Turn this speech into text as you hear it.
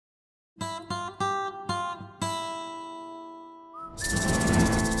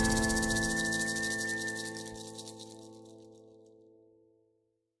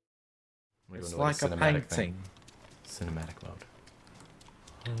It's like a painting. Cinematic mode.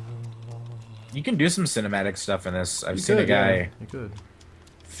 You can do some cinematic stuff in this. I've seen a guy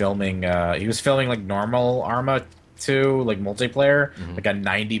filming. He was filming like normal Arma 2, like multiplayer, like a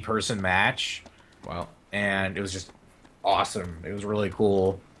 90-person match. Wow. And it was just awesome. It was really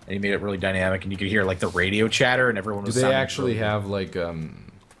cool. And he made it really dynamic, and you could hear like the radio chatter, and everyone was. Do they actually have like a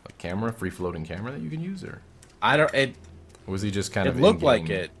camera, free floating camera that you can use, or? I don't. Or was he just kind of? It looked like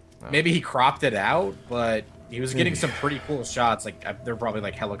it. Oh. Maybe he cropped it out, but he was getting some pretty cool shots. Like they're probably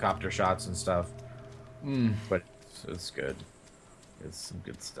like helicopter shots and stuff. But it's good. It's some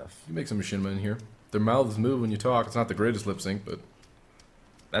good stuff. You make some machinima in here. Their mouths move when you talk. It's not the greatest lip sync, but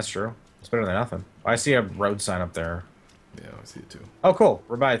that's true. It's better than nothing. I see a road sign up there. Yeah, I see it too. Oh, cool.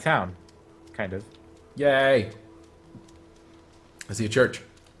 We're by a town. Kind of. Yay! I see a church.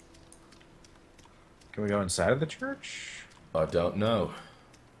 Can we go inside of the church? I don't know.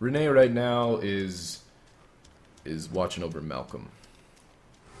 Renee right now is watching over Malcolm.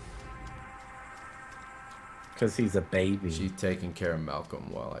 Because he's a baby. She's taking care of Malcolm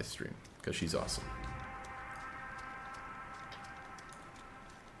while I stream. Because she's awesome.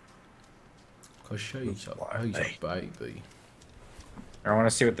 Because she's a baby. I want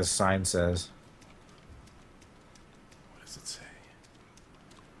to see what the sign says. What does it say?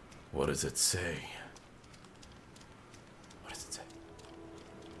 What does it say? What does it say?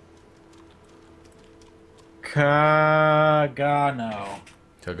 Kagano.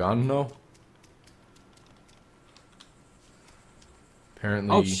 Kagano?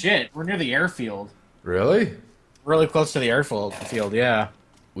 Apparently. Oh shit, we're near the airfield. Really? Really close to the airfield, yeah.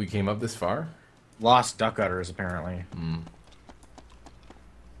 We came up this far? Lost duck udders, apparently.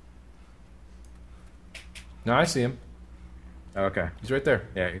 No, I see him. Oh, okay. He's right there.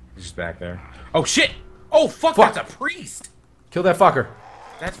 Yeah, he's just back there. Oh shit! Oh fuck! That's a priest! Kill that fucker.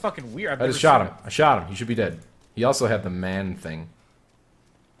 That's fucking weird. I just shot him. I shot him. He should be dead. He also had the man thing.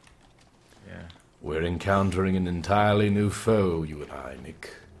 Yeah. We're encountering an entirely new foe, you and I,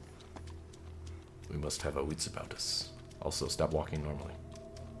 Nick. We must have our wits about us. Also, stop walking normally.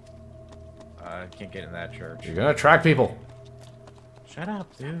 I can't get in that church. You're gonna attract people. Shut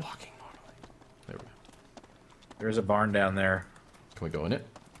up, dude. Stop walking normally. There we go. There's a barn down there. Can we go in it?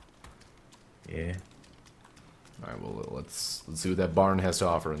 Yeah. Alright, well, let's see what that barn has to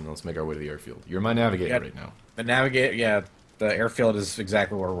offer, and let's make our way to the airfield. You're my navigator right now. The the airfield is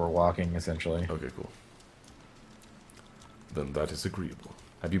exactly where we're walking, essentially. Okay, cool. Then that is agreeable.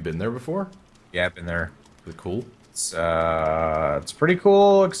 Have you been there before? Yeah, I've been there. Is it cool? It's pretty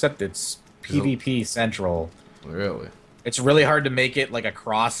cool, except it's PvP central. Really? It's really hard to make it like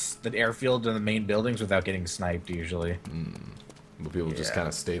across the airfield to the main buildings without getting sniped, usually. But people just kind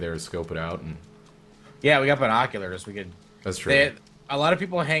of stay there and scope it out, and yeah, we got binoculars. We could. That's true. A lot of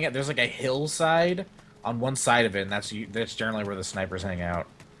people hang out. There's like a hillside on one side of it, and that's generally where the snipers hang out.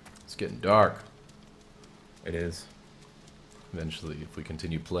 It's getting dark. It is. Eventually, if we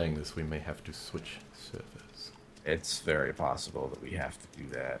continue playing this, we may have to switch servers. It's very possible that we have to do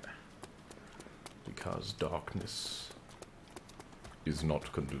that. Because darkness is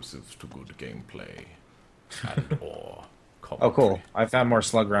not conducive to good gameplay and or commentary. Oh, cool. I found more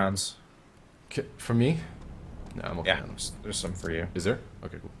slug rounds. For me? No, I'm okay. Yeah, there's some for you. Is there?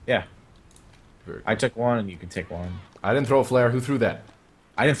 Okay, cool. Yeah. Very cool. I took one, and you can take one. I didn't throw a flare. Who threw that?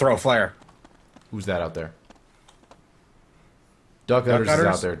 I didn't throw a flare. Who's that out there? Duck Udders is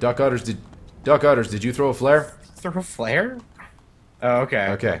out there. Duck Udders, did you throw a flare? Throw a flare? Oh, okay.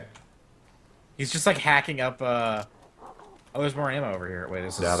 Okay. He's just like hacking up. Oh, there's more ammo over here. Wait,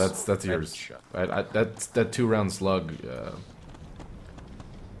 this is. Yeah, that's yours. That's that 2-round slug.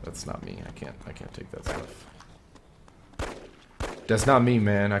 That's not me. I can't take that stuff. That's not me,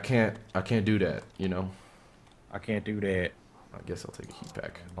 man. I can't do that. You know. I can't do that. I guess I'll take a heat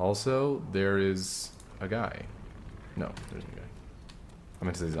pack. Also, there is a guy. No, there's a guy. I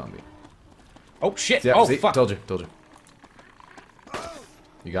meant to say zombie. Oh shit! Yeah, oh see? fuck! Told you.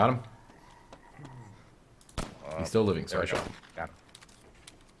 You got him? He's still living, so I shot him. Got him.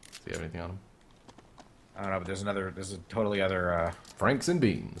 Do you have anything on him? I don't know, but there's a totally other, Franks and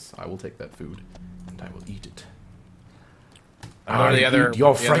beans. I will take that food, and I will eat it. I'm going to the other...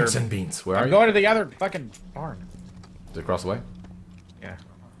 Your Franks and beans. Where are you? I'm going to the other fucking barn. Is it across the way? Yeah.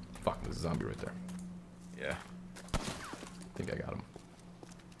 Fuck, there's a zombie right there. Yeah. I think I got him.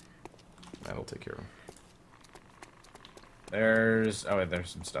 That'll take care of him. There's... Oh, wait,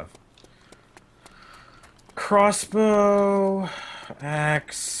 there's some stuff. Crossbow...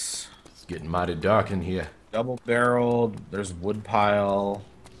 Axe... It's getting mighty dark in here. Double-barreled. There's wood pile.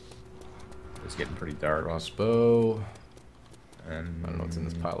 It's getting pretty dark. Crossbow. And I don't know what's in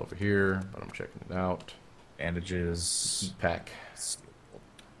this pile over here, but I'm checking it out. Bandages. Heat pack.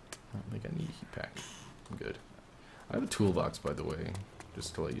 I don't think I need a heat pack. I'm good. I have a toolbox, by the way,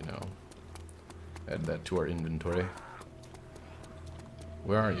 just to let you know. Add that to our inventory.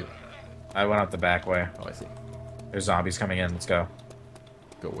 Where are you? I went out the back way. Oh, I see. There's zombies coming in. Let's go.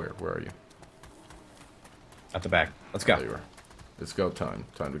 Go where? Where are you? Out the back. Let's go. There you are. It's go time.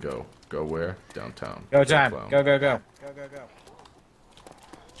 Time to go. Go where? Downtown. Go time. Clown. Go, go, go. Go, go, go.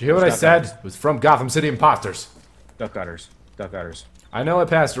 Did you hear what I said? It was from Gotham City Imposters. Duck gutters. Duck gutters. I know I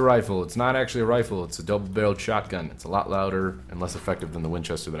passed a rifle. It's not actually a rifle. It's a double-barreled shotgun. It's a lot louder and less effective than the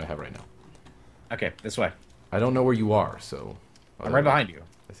Winchester that I have right now. Okay, this way. I don't know where you are, so... I'm right behind you.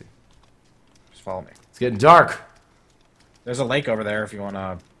 I see. Just follow me. It's getting dark. There's a lake over there if you want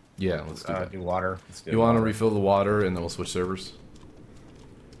to Yeah, let's do that. do water. Let's do You want to refill the water and then we'll switch servers?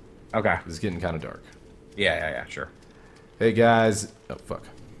 Okay. It's getting kind of dark. Yeah, sure. Hey guys. Oh, fuck.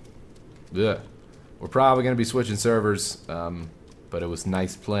 Ugh. We're probably going to be switching servers, but it was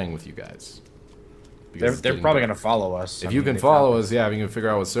nice playing with you guys. They're probably going to follow us. If you can follow us, yeah, if you can figure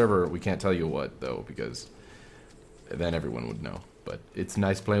out what server, we can't tell you what, though, because then everyone would know. But it's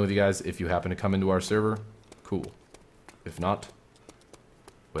nice playing with you guys. If you happen to come into our server, cool. If not,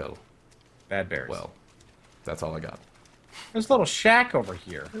 well. Bad bears. Well, that's all I got. There's a little shack over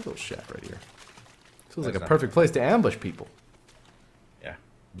here. There's a little shack right here. Feels That's like a perfect place to ambush people. Yeah,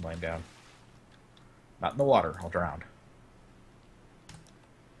 I'm lying down. Not in the water. I'll drown.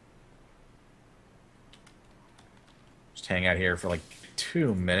 Just hang out here for like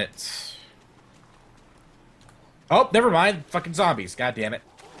 2 minutes. Oh, never mind. Fucking zombies. God damn it.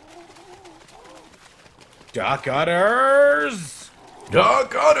 Duck gutters!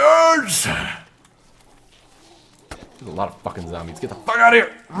 Duck gutters! There's a lot of fucking zombies. Get the fuck out of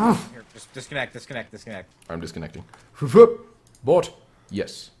here! Here, just disconnect. I'm disconnecting. Bot.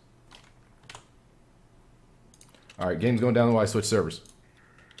 Yes. Alright, game's going down while I switch servers.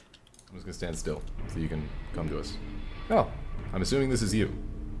 I'm just gonna stand still so you can come to us. Oh, I'm assuming this is you.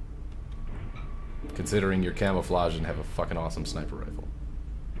 Considering your camouflage and have a fucking awesome sniper rifle.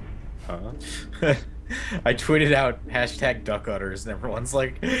 Huh? I tweeted out hashtag duck gutters and everyone's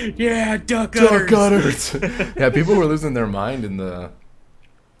like, yeah, duck gutters! Duck gutters! Yeah, people were losing their mind in the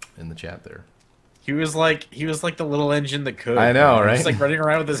chat there. He was like the little engine that could. I know, right? Just like running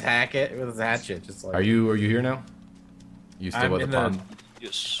around with his hatchet, just like. Are you here now? You still by the pond?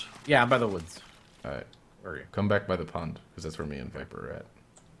 Yes. Yeah, I'm by the woods. Alright. Where are you? Come back by the pond, because that's where me and Viper are at.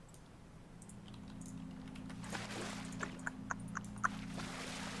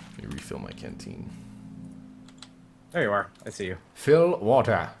 Let me refill my canteen. There you are. I see you. Fill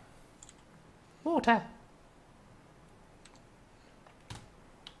water. Water.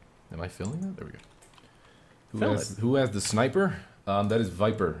 Am I filling that? There we go. Who has the sniper? That is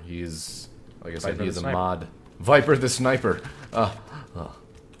Viper. He is, like I said, he is a mod. Viper the sniper.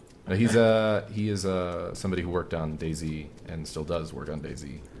 He is somebody who worked on DayZ and still does work on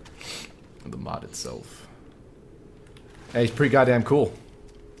DayZ. The mod itself. Hey, he's pretty goddamn cool.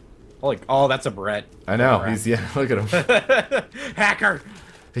 Holy, oh, that's a Brett. I know. He's look at him. Hacker.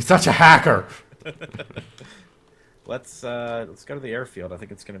 He's such a hacker. Let's go to the airfield. I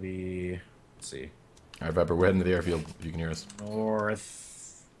think it's gonna be. Let's see. All right, Viper, we're heading to the airfield. If you can hear us.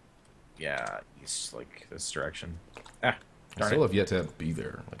 North. Yeah, east, like this direction. Ah, I still have yet to be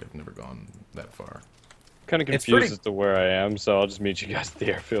there. Like I've never gone that far. Kind of confused as to where I am, so I'll just meet you guys at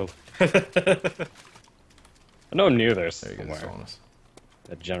the airfield. I know I'm near there There you go. somewhere. Following us.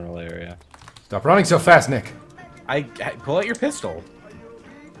 That general area. Stop running so fast, Nick. I pull out your pistol.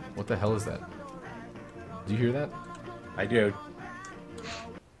 What the hell is that? Do you hear that? I do.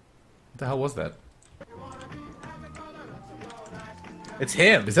 What the hell was that? It's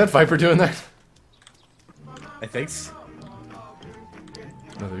him. Is that Viper doing that? I think so.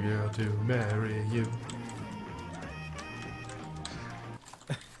 Another girl to marry you.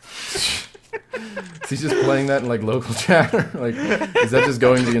 Is he just playing that in like local chatter? Like, is that just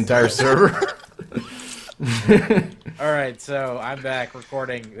going the entire server? Alright, so I'm back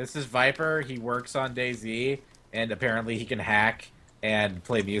recording. This is Viper. He works on DayZ, and apparently he can hack and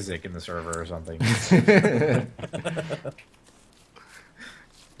play music in the server or something.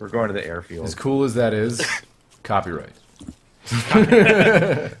 We're going to the airfield. As cool as that is, copyright.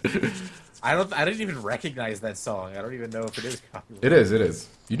 I didn't even recognize that song. I don't even know if it is copyright. It is.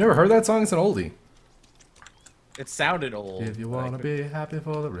 You never heard that song? It's an oldie. It sounded old. If you wanna be happy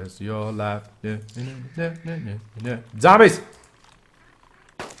for the rest of your life. Yeah. Zombies!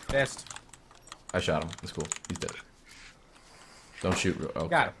 Missed. I shot him. It's cool. He's dead. Don't shoot. Okay,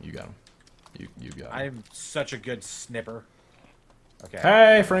 got him. You got him. You got him. I'm such a good snipper. Okay.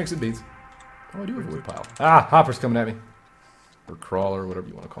 Hey, Franks and Beans. Oh, I do have a wood pile. Ah, Hopper's coming at me. Or Crawler, whatever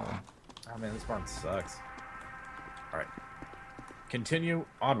you want to call him. Oh man, this one sucks. Alright. Continue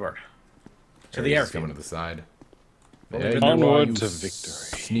onward. To the airfield. Coming to the side. Onward to victory.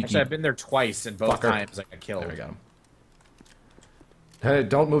 Sneaky. Actually, I've been there twice, and both times I got killed. There, I got him. Hey,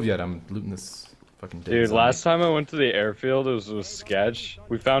 don't move yet. I'm looting this fucking Dude, last time I went to the airfield, it was sketch.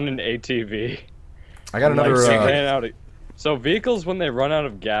 We found an ATV. I got another. So vehicles, when they run out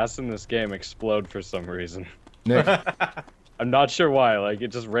of gas in this game, explode for some reason. Nick. I'm not sure why. Like, it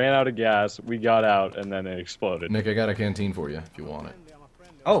just ran out of gas, we got out, and then it exploded. Nick, I got a canteen for you if you want it.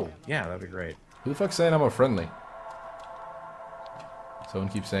 Oh, yeah, that'd be great. Who the fuck's saying I'm a friendly? Someone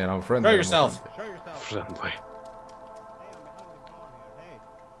keeps saying I'm a friendly. Show yourself. Friendly.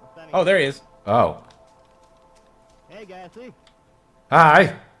 Oh, there he is. Oh. Hey, Gassy.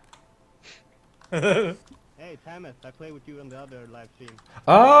 Hi. Hey, Thomas, I played with you on the other live stream.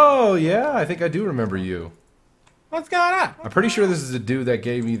 Oh, yeah, I think I do remember you. What's going on? I'm pretty sure this is the dude that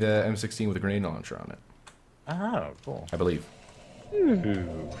gave me the M16 with a grenade launcher on it. Oh, cool. I believe.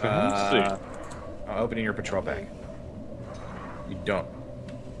 I'm opening your patrol bag. You don't.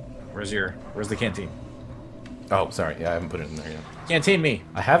 Where's the canteen? Oh, sorry. Yeah, I haven't put it in there yet. Canteen me.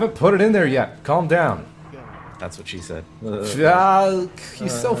 I haven't put it in there yet. Calm down. That's what she said.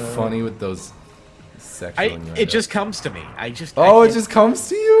 He's so funny with those sexual it just comes to me. it just comes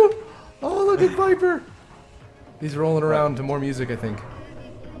to you? Oh, look at Viper. He's rolling around to more music, I think.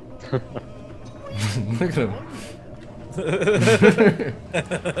 Look at him.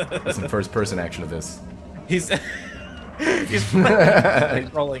 There's some first-person action of this. He's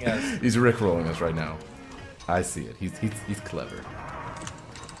rolling us. He's Rick-rolling us right now. I see it. He's clever.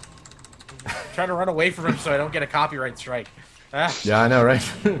 Trying to run away from him so I don't get a copyright strike. Ah. Yeah, I know, right?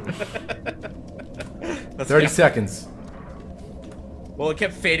 30 seconds. Well, it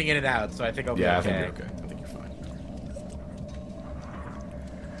kept fading in and out, so I think I'll be okay. I think you're okay. I think you're fine.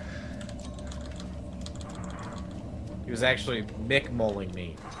 He was actually Mick-moling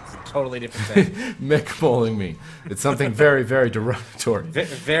me. It's a totally different thing. Mick-moling me. It's something very, very derogatory.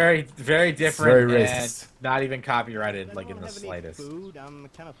 Very, very different. Very racist. And not even copyrighted, like in the slightest.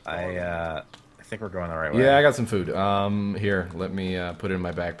 I think we're going the right way. Yeah, I got some food. Here, let me put it in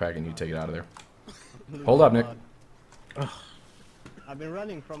my backpack and you take it out of there. Hold up, Nick. I've been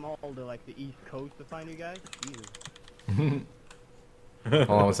running from all the East Coast to find you guys. Jesus. Hold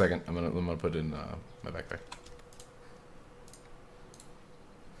on a second. I'm gonna put it in my backpack.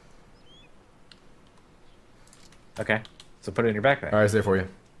 Okay, so put it in your backpack. All right, it's there for you.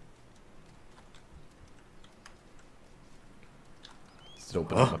 Still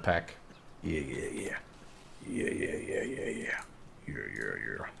open up my pack. Yeah.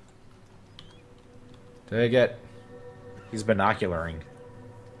 Take it. He's binocularing.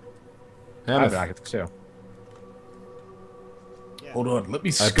 I have binoculars too. Yeah. Hold on, let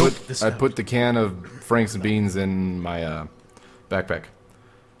me scope this I out. put the can of Franks and Beans in my backpack.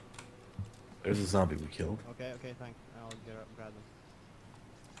 There's a zombie we killed. Okay, thanks. I'll grab them.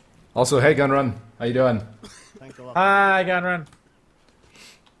 Also, hey, Gunrun. How you doing? Thanks a lot. Hi, Gunrun.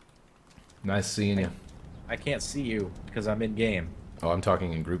 Nice seeing you. I can't see you because I'm in game. Oh, I'm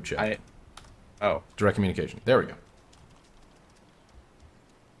talking in group chat. Oh. Direct communication. There we go.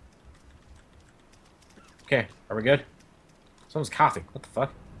 Okay, are we good? Someone's coughing. What the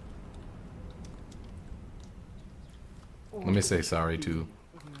fuck? Let me say sorry to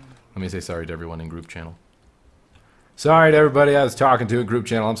everyone in group channel. Sorry to everybody I was talking to in group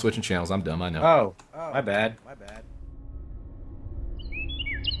channel. I'm switching channels. I'm dumb, I know. Oh, my bad. My bad.